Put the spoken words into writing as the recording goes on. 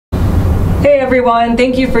everyone,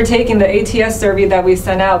 thank you for taking the ATS survey that we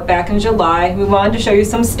sent out back in July. We wanted to show you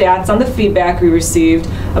some stats on the feedback we received.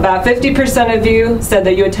 About 50% of you said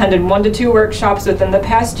that you attended 1 to 2 workshops within the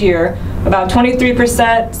past year. About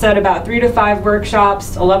 23% said about 3 to 5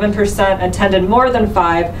 workshops, 11% attended more than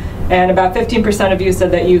 5, and about 15% of you said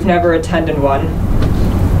that you've never attended one.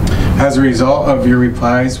 As a result of your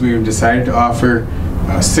replies, we've decided to offer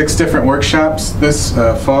 6 different workshops this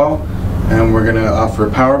fall, and we're going to offer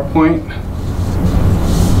PowerPoint,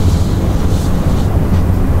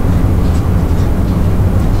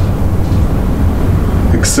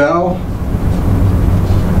 Excel,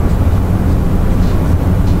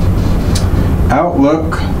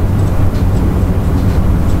 Outlook,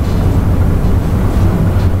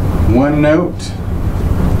 OneNote,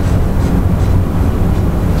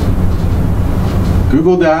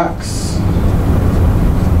 Google Docs,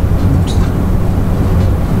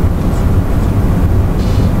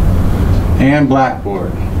 and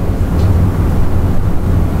Blackboard.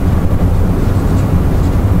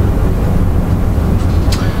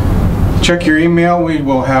 Check your email. We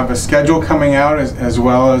will have a schedule coming out as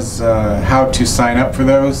well as how to sign up for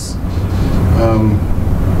those.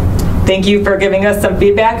 Thank you for giving us some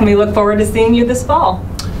feedback, and we look forward to seeing you this fall.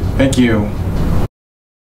 Thank you.